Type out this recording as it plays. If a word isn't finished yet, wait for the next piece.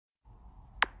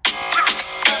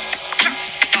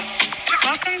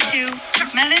to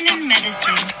Melanin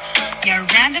Medicine, your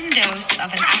random dose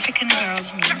of an African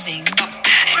girl's musing.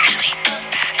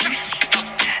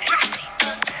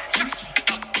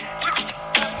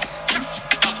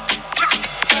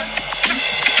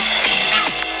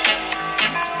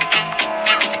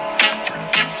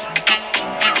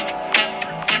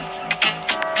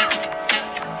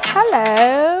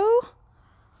 Hello.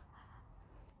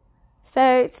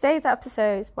 So today's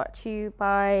episode is brought to you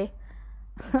by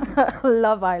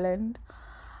Love Island.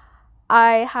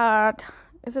 I had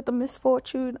the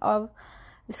misfortune of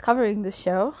discovering this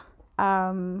show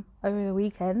over the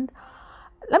weekend.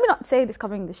 Let me not say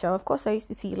discovering the show. Of course, I used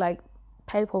to see like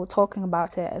people talking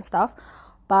about it and stuff,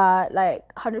 but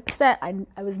like 100%, I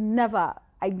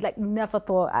never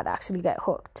thought I'd actually get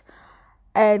hooked.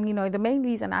 And you know, the main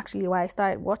reason actually why I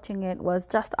started watching it was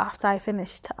just after I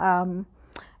finished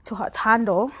Too Hot to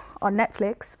Handle on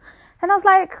Netflix, and I was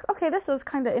like, okay, this was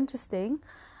kind of interesting.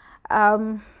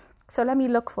 So let me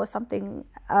look for something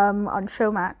on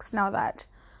Showmax now that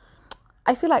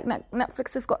I feel like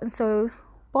Netflix has gotten so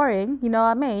boring, you know what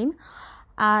I mean?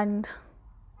 And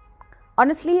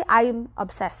honestly, I'm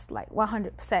obsessed, like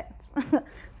 100%.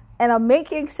 And I'm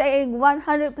saying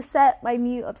 100% my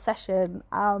new obsession.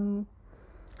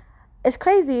 It's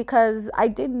crazy because I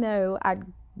didn't know I'd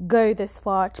go this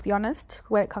far, to be honest,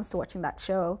 when it comes to watching that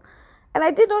show. And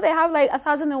I did know they have like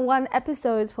 1,001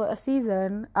 episodes for a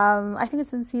season. I think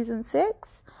it's in season 6.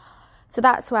 So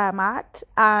that's where I'm at.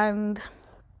 And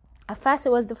at first it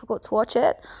was difficult to watch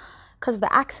it because of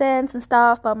the accents and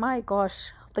stuff. But my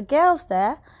gosh, the girls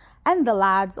there and the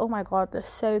lads, oh my God, they're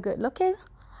so good looking.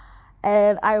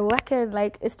 And I reckon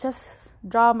like it's just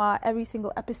drama every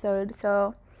single episode.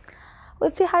 So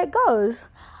we'll see how it goes.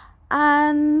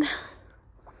 And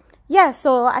yeah,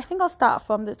 so I think I'll start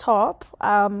from the top.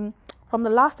 From the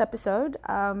last episode,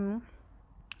 I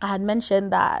had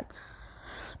mentioned that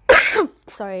I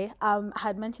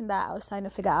was trying to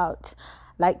figure out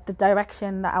like the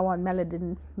direction that I want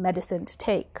Melanin Medicine to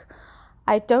take.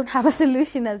 I don't have a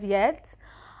solution as yet.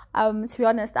 To be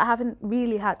honest, I haven't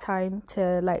really had time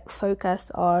to like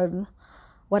focus on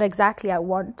what exactly I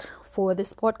want for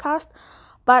this podcast.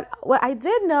 But what I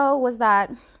did know was that,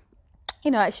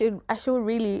 you know, I should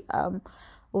really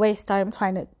waste time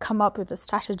trying to come up with a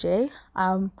strategy.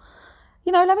 You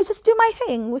know, let me just do my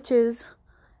thing, which is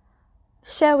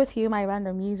share with you my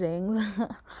random musings.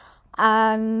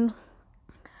 And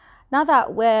now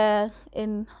that we're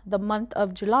in the month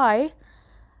of July,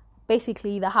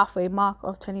 basically the halfway mark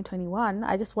of 2021,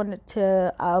 I just wanted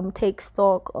to take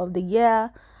stock of the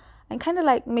year and kind of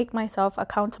like make myself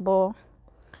accountable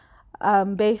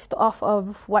based off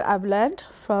of what I've learned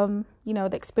from, you know,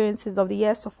 the experiences of the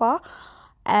year so far.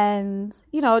 And,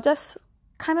 you know, just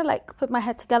kind of like put my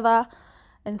head together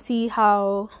and see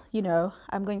how, you know,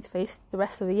 I'm going to face the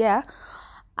rest of the year.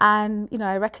 And, you know,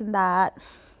 I reckon that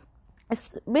it's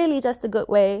really just a good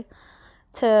way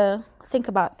to think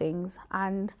about things.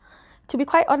 And to be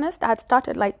quite honest, I had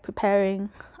started like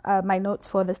preparing my notes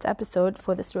for this episode,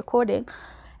 for this recording.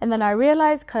 And then I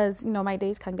realized, because, you know, my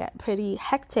days can get pretty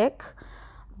hectic,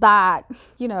 that,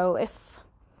 you know, if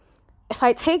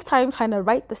I take time trying to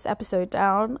write this episode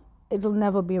down, it'll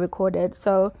never be recorded.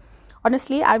 So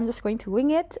honestly, I'm just going to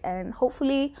wing it, and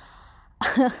hopefully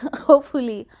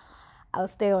I'll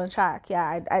stay on track.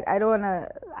 Yeah, I don't want to...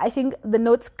 I think the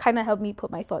notes kind of help me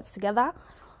put my thoughts together.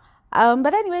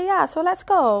 But anyway, yeah, so let's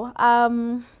go.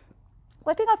 So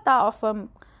I think I'll start off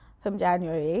from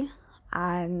January.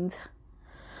 And...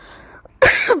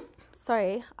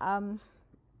 sorry, I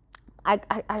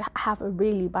have a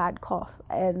really bad cough,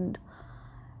 and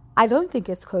I don't think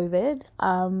it's COVID,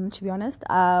 to be honest.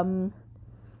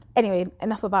 Anyway,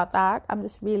 enough about that. I'm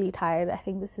just really tired. I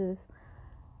think this is,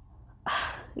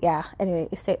 yeah, anyway,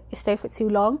 it stayed for too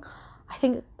long. I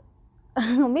think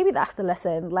maybe that's the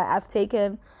lesson. Like, I've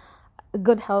taken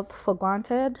good health for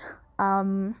granted.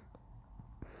 And,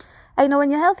 you know,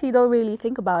 when you're healthy, you don't really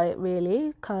think about it,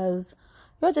 really, because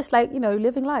you're just like, you know,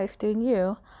 living life, doing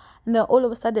you. And then all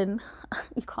of a sudden,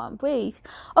 you can't breathe.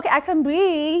 Okay, I can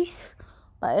breathe,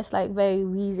 but it's like very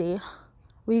wheezy.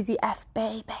 Wheezy F,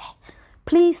 baby.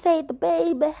 Please say the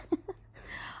baby.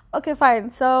 Okay,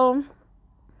 fine. So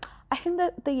I think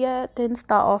that the year didn't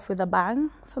start off with a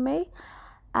bang for me.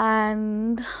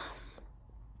 And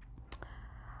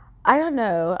I don't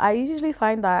know. I usually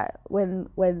find that when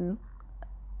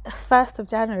 1st of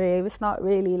January, it's not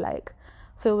really like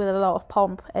filled with a lot of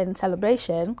pomp and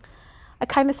celebration, it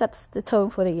kind of sets the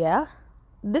tone for the year.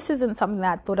 This isn't something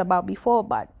that I thought about before,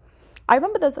 but I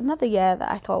remember there's another year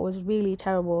that I thought was really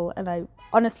terrible, and I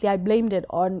blamed it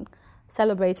on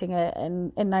celebrating it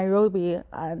in Nairobi,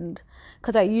 and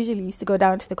because I usually used to go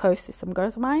down to the coast with some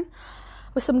girls of mine,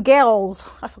 with some girls.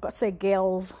 I forgot to say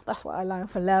girls. That's what I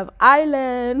learned from Love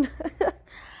Island.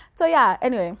 So yeah,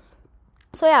 anyway.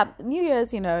 So yeah, New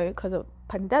Year's, because of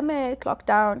pandemic,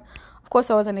 lockdown, of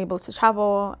course I wasn't able to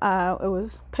travel. It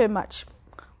was pretty much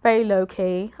very low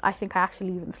key. I think I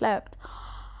actually even slept.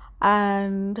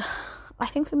 And I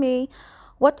think for me,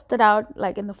 what stood out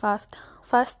like in the first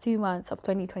 2 months of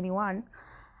 2021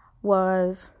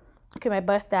 was, my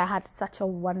birthday. I had such a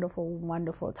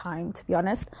wonderful time, to be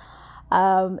honest.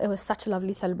 It was such a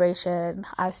lovely celebration.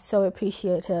 I was so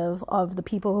appreciative of the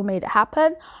people who made it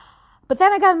happen. But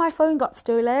then again, my phone got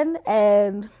stolen,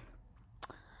 and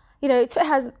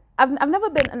I've never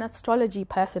been an astrology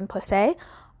person per se,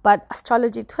 but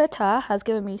astrology Twitter has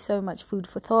given me so much food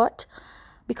for thought,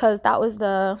 because that was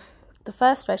the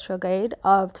first retrograde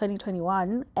of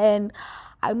 2021, and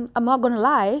I'm not gonna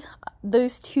lie,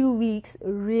 those 2 weeks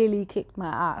really kicked my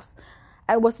ass.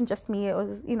 It wasn't just me; it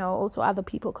was also other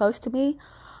people close to me,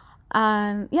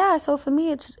 and yeah. So for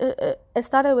me, it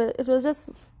started with, it was just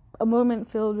a moment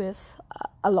filled with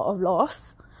a lot of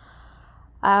loss.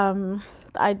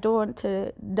 I don't want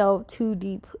to delve too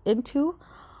deep into,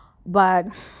 but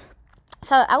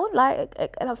so I would like,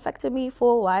 it affected me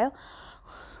for a while.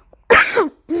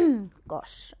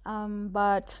 Gosh,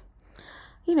 but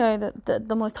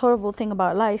the most horrible thing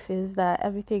about life is that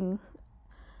everything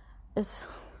is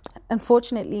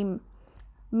unfortunately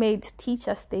made to teach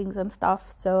us things and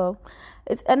stuff. So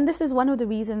this is one of the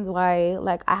reasons why,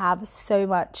 like, I have so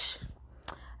much.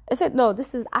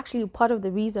 This is actually part of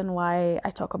the reason why I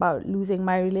talk about losing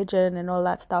my religion and all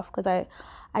that stuff, because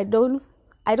I don't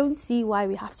see why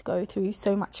we have to go through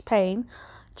so much pain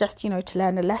just to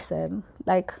learn a lesson.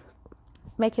 Like,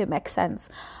 make it make sense.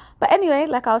 But anyway,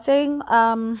 like I was saying,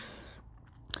 for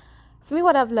me,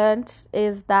 what I've learned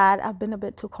is that I've been a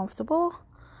bit too comfortable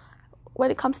when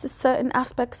it comes to certain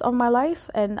aspects of my life,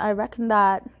 and I reckon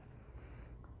that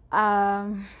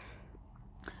I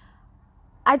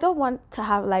don't want to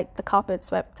have like the carpet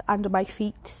swept under my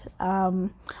feet.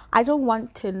 I don't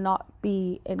want to not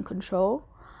be in control.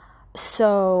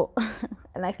 So,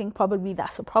 and I think probably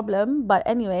that's a problem. But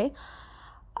anyway,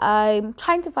 I'm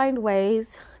trying to find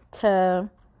ways to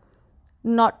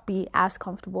not be as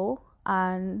comfortable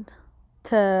and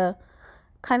to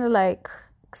kind of like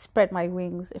spread my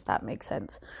wings, if that makes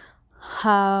sense.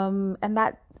 And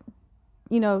that,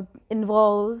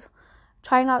 involves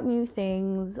trying out new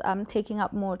things, taking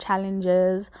up more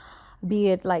challenges, be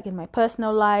it like in my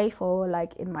personal life or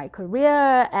like in my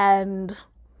career. And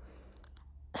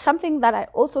something that I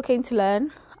also came to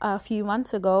learn a few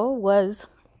months ago was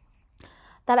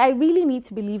that I really need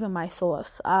to believe in my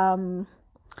source.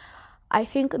 I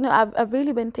think I've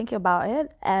really been thinking about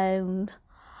it, and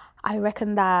I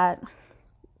reckon that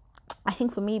I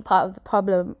think for me part of the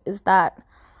problem is that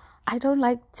I don't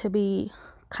like to be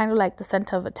kind of like the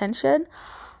center of attention.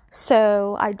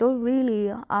 So I don't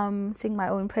really sing my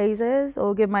own praises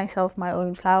or give myself my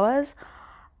own flowers.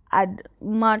 I'd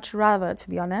much rather, to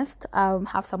be honest,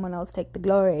 have someone else take the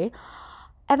glory.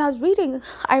 And I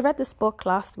read this book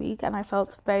last week, and I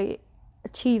felt very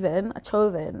achieving. I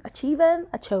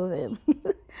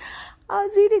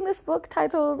was reading this book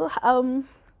titled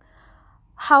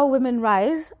How Women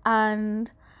Rise,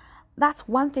 and that's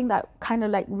one thing that kind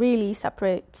of like really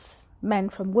separates men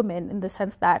from women, in the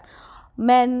sense that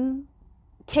men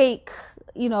they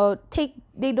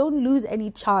don't lose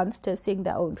any chance to sing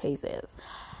their own praises.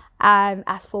 And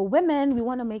as for women, we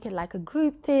want to make it like a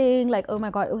group thing, like, oh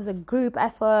my God, it was a group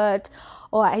effort,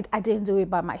 or I didn't do it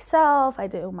by myself, I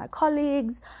did it with my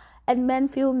colleagues. And men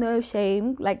feel no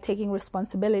shame, like taking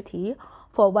responsibility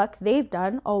for work they've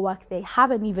done or work they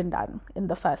haven't even done in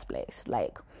the first place.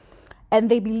 Like, and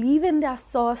they believe in their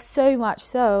source so much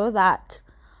so that,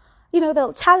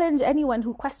 they'll challenge anyone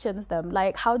who questions them.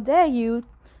 Like, how dare you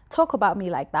talk about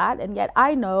me like that? And yet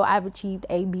I know I've achieved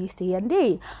A, B, C, and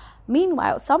D.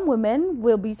 Meanwhile, some women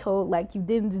will be told, like, you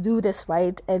didn't do this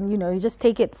right, and, you just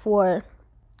take it for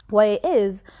what it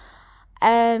is.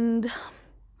 And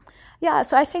yeah,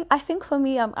 so I think for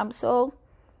me, I'm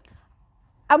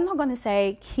not going to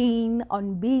say keen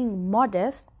on being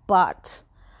modest, but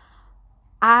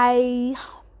I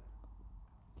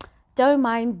don't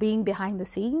mind being behind the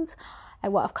scenes.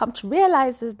 And what I've come to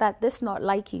realize is that this not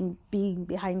liking being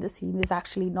behind the scenes is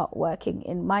actually not working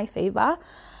in my favor.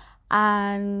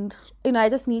 And, I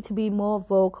just need to be more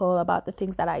vocal about the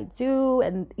things that I do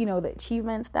and, the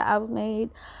achievements that I've made.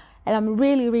 And I'm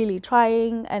really, really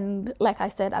trying. And like I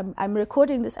said, I'm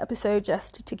recording this episode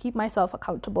just to keep myself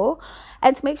accountable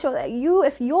and to make sure that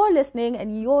if you're listening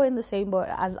and you're in the same boat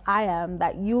as I am,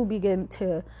 that you begin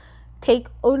to take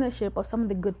ownership of some of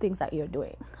the good things that you're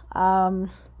doing. And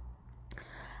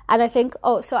I think,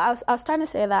 so I was trying to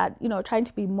say that, trying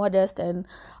to be modest. And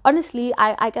honestly,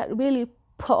 I get really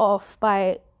put off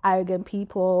by arrogant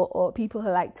people or people who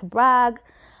like to brag.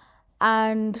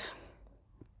 And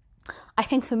I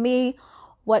think for me,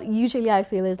 what usually I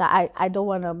feel is that I don't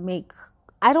want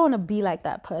to be like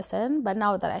that person. But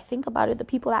now that I think about it, the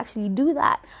people actually do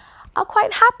that are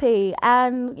quite happy,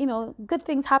 and good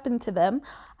things happen to them,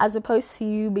 as opposed to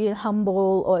you being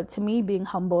humble, or to me being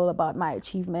humble about my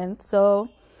achievements. So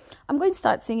I'm going to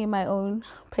start singing my own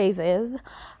praises.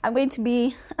 I'm going to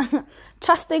be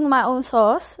trusting my own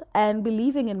source and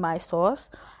believing in my source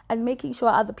and making sure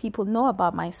other people know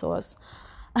about my source.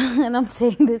 And I'm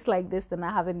saying this like this, and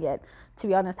I haven't yet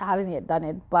done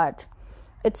it, but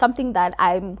it's something that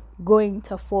I'm going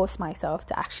to force myself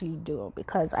to actually do,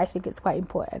 because I think it's quite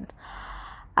important.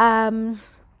 And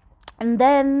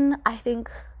then I think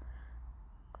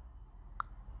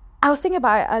I was thinking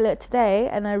about it earlier today,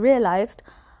 and I realized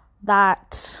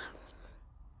that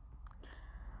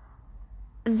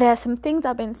there's some things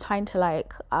I've been trying to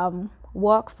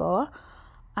work for,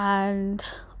 and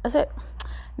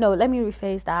let me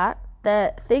rephrase that.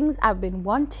 The things I've been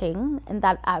wanting and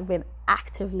that I've been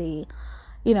actively,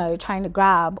 trying to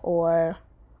grab, or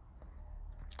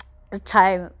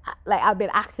I've been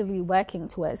actively working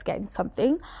towards getting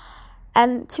something.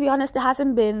 And to be honest, it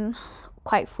hasn't been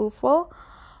quite fruitful.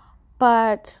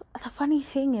 But the funny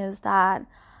thing is that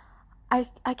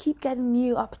I keep getting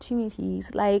new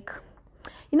opportunities. Like,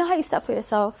 how you set for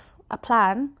yourself a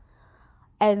plan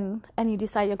and you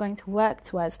decide you're going to work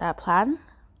towards that plan,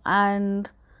 and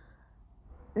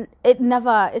it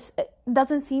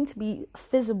doesn't seem to be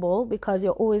feasible because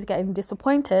you're always getting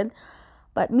disappointed.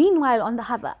 But meanwhile, on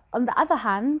the other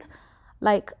hand,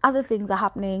 other things are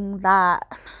happening that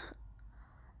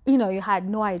you had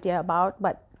no idea about.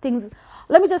 But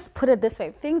let me just put it this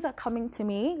way, things are coming to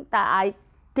me that I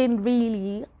didn't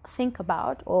really think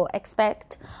about or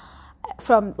expect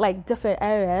from different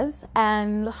areas,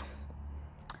 and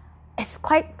it's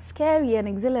quite scary and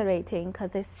exhilarating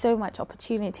because there's so much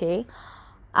opportunity.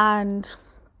 And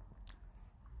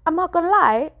I'm not gonna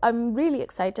lie, I'm really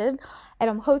excited, and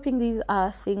I'm hoping these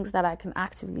are things that I can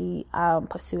actively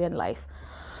pursue in life.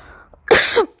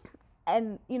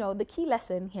 And the key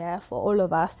lesson here for all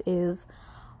of us is,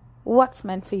 what's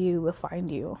meant for you will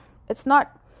find you. It's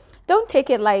not, don't take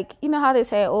it like, how they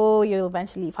say, you'll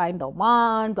eventually find the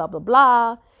one, blah blah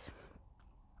blah.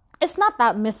 It's not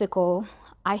that mythical,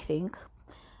 I think.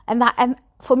 And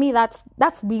for me, that's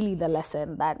really the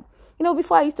lesson. That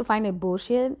before I used to find it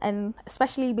bullshit, and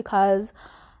especially because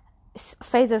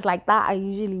phrases like that are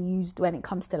usually used when it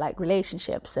comes to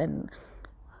relationships and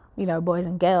boys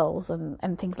and girls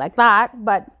and things like that.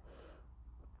 But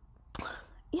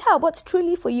yeah, what's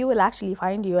truly for you will actually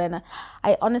find you. And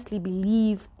I honestly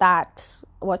believe that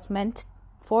what's meant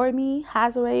for me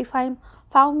has already found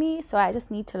me. So I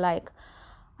just need to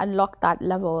unlock that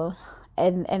level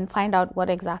and find out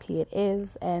what exactly it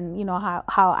is, and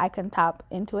how I can tap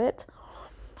into it.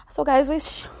 So guys,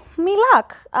 wish me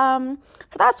luck.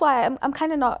 So that's why I'm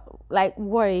kind of not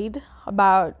worried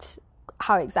about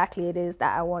how exactly it is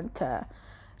that I want to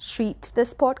treat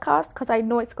this podcast, because I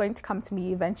know it's going to come to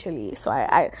me eventually. So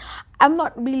I'm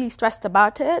not really stressed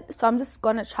about it. So I'm just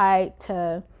gonna try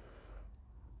to,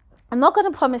 I'm not gonna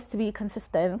promise to be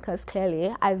consistent, because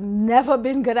clearly I've never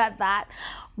been good at that.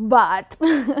 But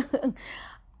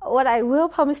what I will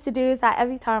promise to do is that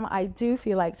every time I do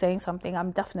feel like saying something, I'm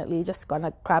definitely just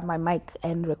gonna grab my mic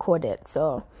and record it.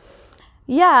 So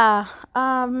yeah,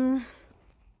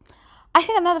 I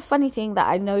think another funny thing that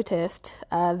I noticed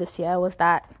this year was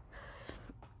that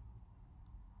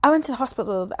I went to the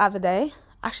hospital the other day.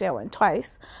 Actually, I went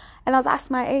twice. And I was asked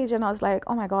my age, and I was like,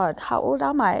 oh my God, how old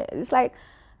am I? It's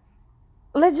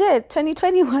legit,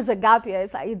 2020 was a gap year.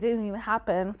 It's it didn't even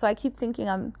happen. So I keep thinking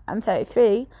I'm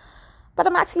 33. But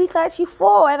I'm actually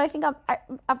 34, and I think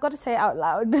I've got to say it out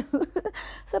loud.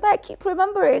 So that I keep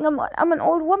remembering I'm an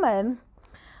old woman.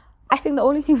 I think the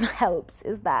only thing that helps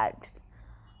is that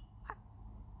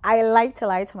I like to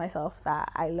lie to myself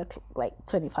that I look like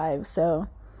 25. So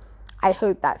I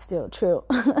hope that's still true.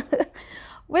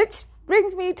 Which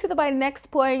brings me to my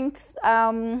next point.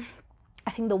 I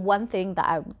think the one thing that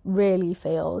I really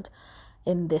failed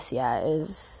in this year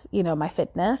is, my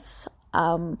fitness.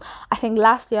 I think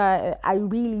last year I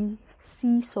really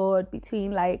seesawed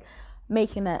between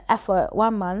making an effort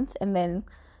 1 month and then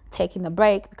taking a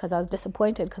break because I was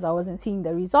disappointed because I wasn't seeing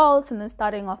the results, and then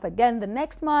starting off again the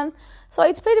next month. So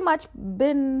it's pretty much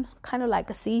been kind of like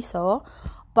a seesaw.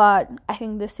 But I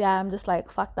think this year I'm just like,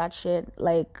 fuck that shit.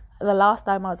 Like, the last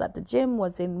time I was at the gym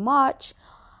was in March,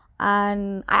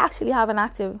 and I actually have an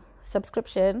active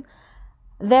subscription.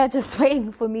 They're just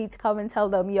waiting for me to come and tell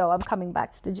them, yo, I'm coming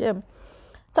back to the gym.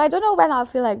 So I don't know when I'll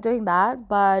feel like doing that,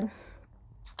 but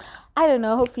I don't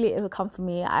know. Hopefully it'll come for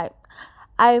me.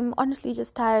 I'm honestly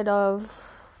just tired of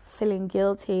feeling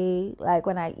guilty, like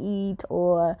when I eat,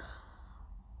 or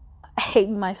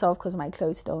hating myself because my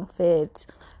clothes don't fit.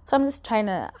 So I'm just trying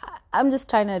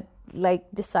to like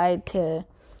decide to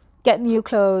get new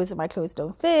clothes and my clothes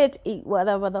don't fit, eat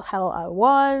whatever the hell I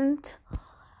want.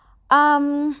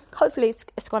 Hopefully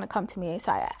it's gonna come to me.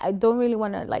 So I don't really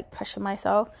want to like pressure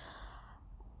myself.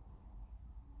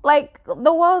 Like,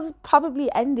 the world's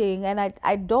probably ending, and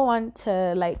I don't want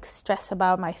to like stress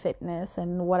about my fitness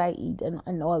and what I eat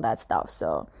and all that stuff.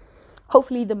 So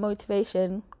hopefully the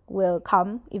motivation will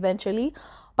come eventually.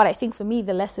 But I think for me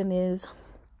the lesson is,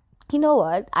 you know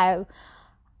what, I'll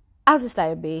just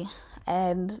let it be,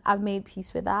 and I've made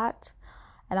peace with that,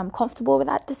 and I'm comfortable with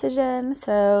that decision.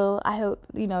 So I hope,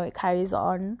 it carries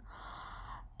on.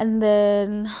 And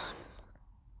then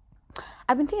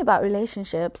I've been thinking about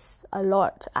relationships a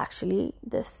lot, actually,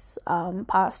 this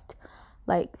past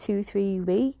like 2-3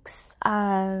 weeks,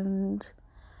 and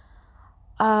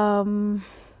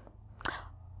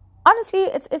honestly,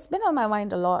 it's been on my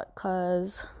mind a lot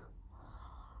because,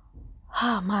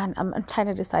 oh man, I'm trying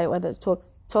to decide whether to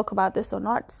talk about this or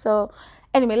not. So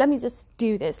anyway, let me just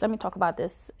do this. Let me talk about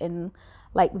this in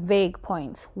like vague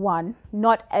points. One,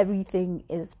 not everything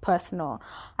is personal.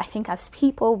 I think as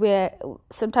people,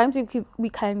 sometimes we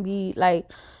can be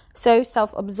like so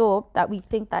self-absorbed that we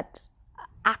think that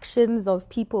actions of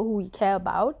people who we care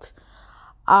about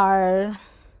are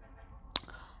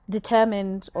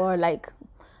determined, or like,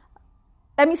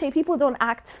 let me say, people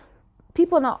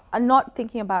are not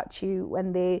thinking about you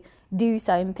when they do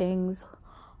certain things,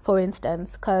 for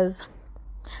instance, because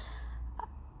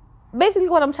basically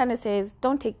what I'm trying to say is,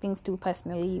 don't take things too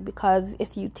personally, because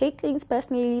if you take things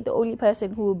personally, the only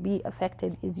person who will be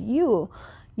affected is you.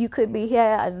 You could be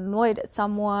here annoyed at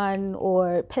someone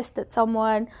or pissed at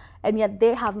someone, and yet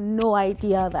they have no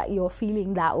idea that you're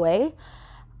feeling that way,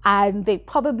 and they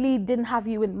probably didn't have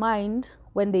you in mind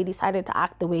when they decided to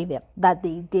act the way that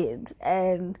they did.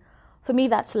 And for me,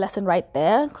 that's a lesson right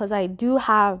there, because I do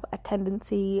have a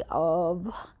tendency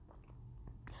of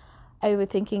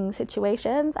overthinking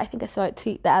situations. I think I saw a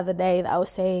tweet the other day that I was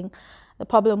saying the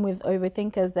problem with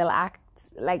overthinkers, they'll act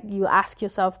like you ask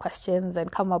yourself questions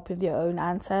and come up with your own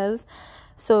answers.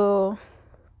 So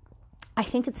I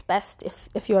think it's best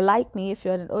if you're like me, if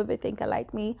you're an overthinker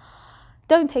like me,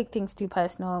 don't take things too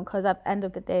personal, because at the end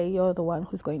of the day, you're the one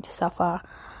who's going to suffer.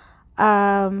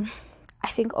 I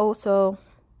think also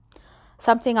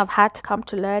something I've had to come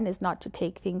to learn is not to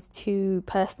take things too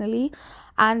personally.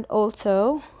 And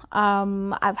also,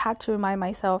 I've had to remind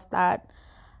myself that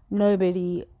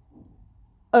nobody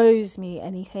owes me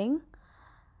anything.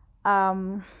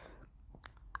 I've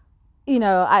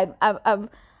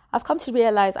come to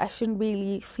realize I shouldn't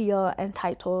really feel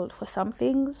entitled for some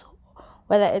things,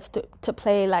 whether it's to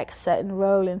play like a certain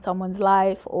role in someone's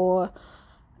life, or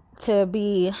to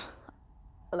be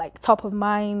like top of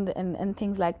mind and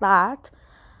things like that.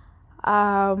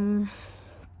 Because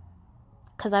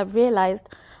I've realized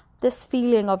this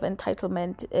feeling of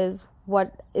entitlement is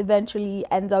what eventually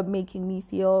ends up making me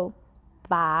feel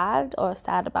bad or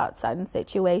sad about certain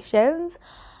situations.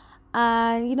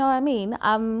 And you know what I mean?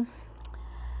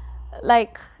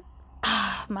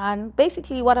 Man,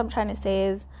 basically what I'm trying to say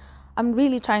is, I'm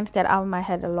really trying to get out of my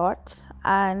head a lot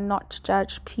and not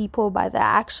judge people by their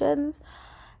actions.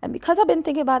 And because I've been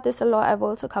thinking about this a lot, I've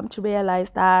also come to realize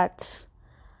that,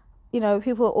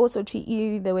 people also treat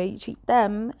you the way you treat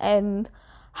them, and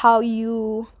how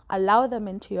you allow them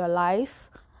into your life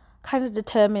kind of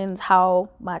determines how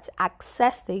much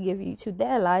access they give you to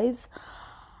their lives.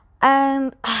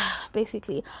 And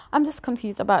basically, I'm just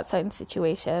confused about certain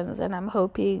situations, and I'm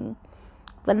hoping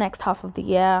the next half of the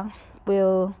year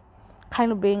will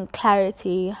kind of bring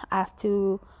clarity as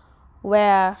to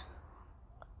where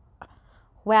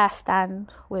I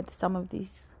stand with some of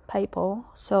these people.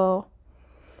 So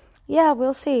yeah,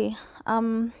 we'll see.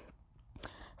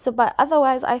 But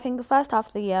otherwise, I think the first half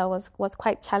of the year was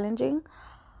quite challenging.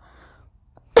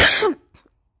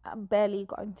 I've barely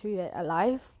gotten through it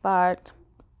alive, but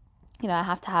I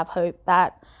have to have hope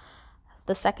that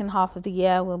the second half of the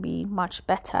year will be much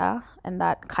better, and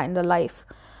that kind of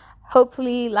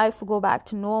hopefully life will go back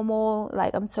to normal.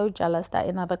 Like, I'm so jealous that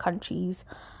in other countries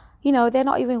they're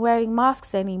not even wearing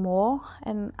masks anymore,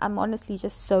 and I'm honestly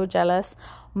just so jealous.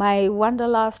 My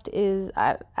wanderlust is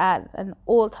at an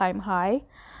all-time high,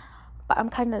 but I'm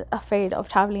kind of afraid of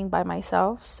traveling by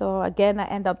myself. So again, I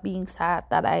end up being sad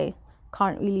that I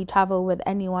can't really travel with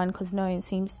anyone because no one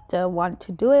seems to want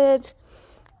to do it.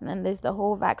 And then there's the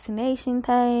whole vaccination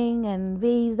thing and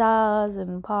visas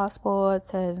and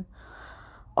passports and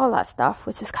all that stuff,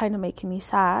 which is kind of making me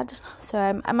sad. So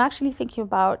I'm actually thinking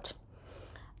about,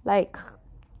 like,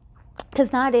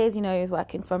 because nowadays, you're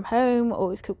working from home,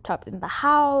 always cooped up in the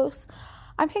house.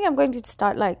 I'm thinking I'm going to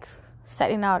start, like,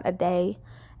 setting out a day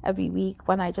every week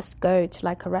when I just go to,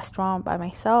 like, a restaurant by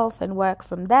myself and work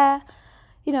from there,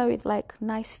 with, like,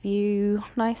 nice view,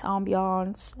 nice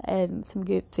ambiance, and some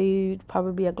good food,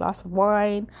 probably a glass of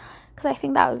wine, because I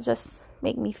think that would just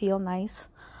make me feel nice.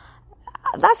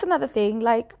 That's another thing,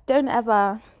 like, don't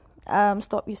ever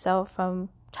stop yourself from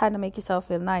trying to make yourself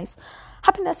feel nice.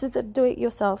 Happiness is a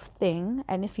do-it-yourself thing,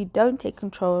 and if you don't take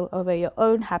control over your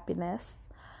own happiness,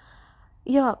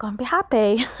 you're not going to be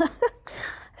happy.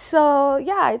 So,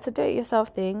 yeah, it's a do-it-yourself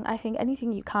thing. I think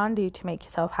anything you can do to make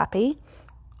yourself happy,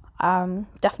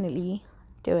 definitely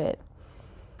do it.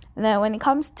 And then when it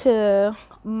comes to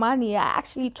money, I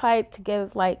actually tried to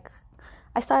give, I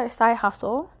started a side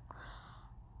hustle.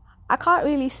 I can't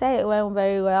really say it went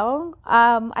very well.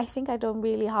 I think I don't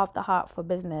really have the heart for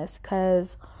business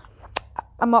because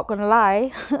I'm not going to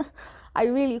lie. I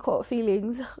really caught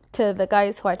feelings to the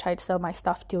guys who I tried to sell my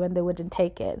stuff to and they wouldn't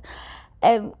take it.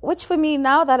 Which for me,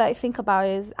 now that I think about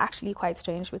it, is actually quite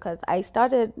strange because I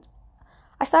started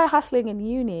hustling in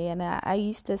uni and I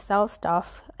used to sell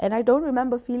stuff and I don't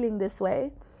remember feeling this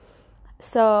way.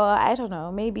 So I don't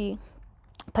know, maybe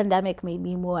pandemic made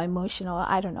me more emotional.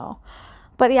 I don't know.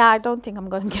 But yeah, I don't think I'm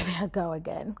going to give it a go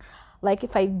again. Like,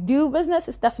 if I do business,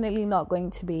 it's definitely not going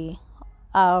to be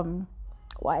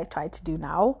what I try to do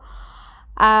now.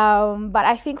 But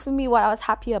I think for me, what I was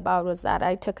happy about was that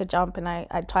I took a jump and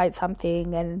I tried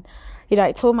something. And,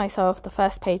 I told myself the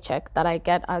first paycheck that I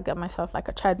get, I'll get myself like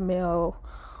a treadmill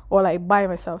or like buy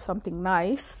myself something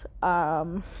nice.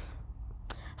 So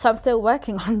I'm still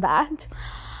working on that.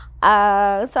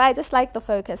 So I just like the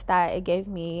focus that it gave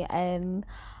me. And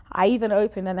I even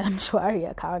opened an M-Shwari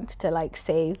account to like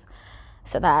save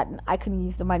so that I can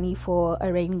use the money for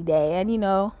a rainy day. And,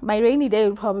 my rainy day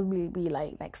would probably be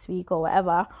like next week or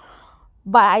whatever.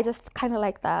 But I just kind of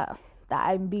like that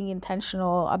I'm being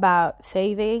intentional about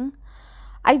saving.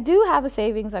 I do have a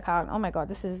savings account. Oh my God,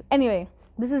 this is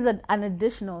an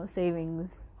additional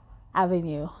savings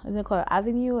avenue. Is it called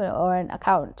avenue or an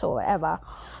account or whatever?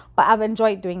 But I've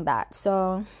enjoyed doing that.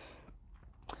 So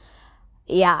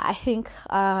yeah, I think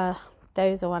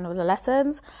those are one of the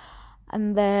lessons.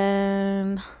 And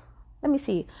then, let me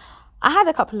see. I had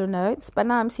a couple of notes, but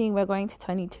now I'm seeing we're going to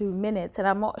 22 minutes, and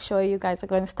I'm not sure you guys are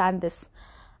going to stand this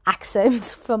accent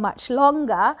for much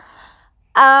longer.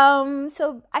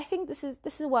 So I think this is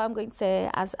what I'm going to say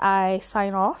as I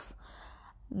sign off.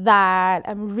 That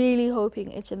I'm really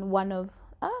hoping each and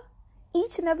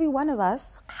every one of us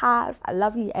has a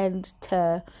lovely end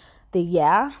to the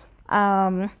year.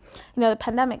 The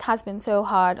pandemic has been so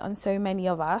hard on so many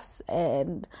of us,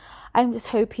 and I'm just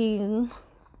hoping,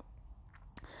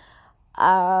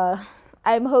 I'm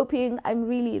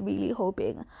really, really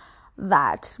hoping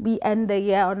that we end the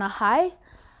year on a high.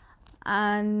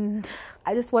 And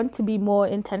I just want to be more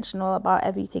intentional about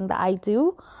everything that I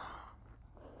do,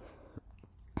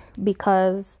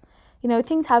 because,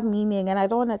 things have meaning and I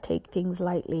don't want to take things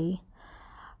lightly.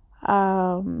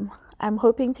 I'm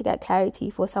hoping to get clarity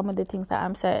for some of the things that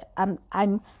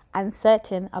I'm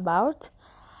uncertain about.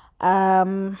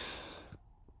 But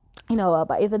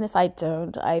even if I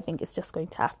don't, I think it's just going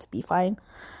to have to be fine.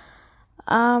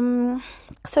 So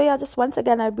yeah, just once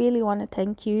again, I really want to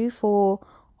thank you for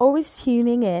always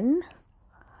tuning in,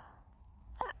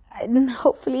 and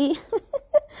hopefully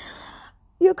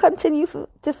you'll continue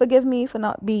to forgive me for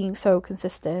not being so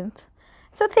consistent.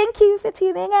 So thank you for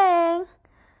tuning in.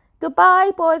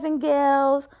 Goodbye, boys and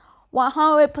girls.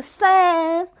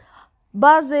 100%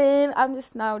 buzzing. I'm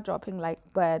just now dropping like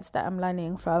words that I'm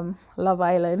learning from Love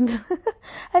Island.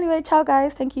 Anyway, ciao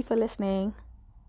guys. Thank you for listening.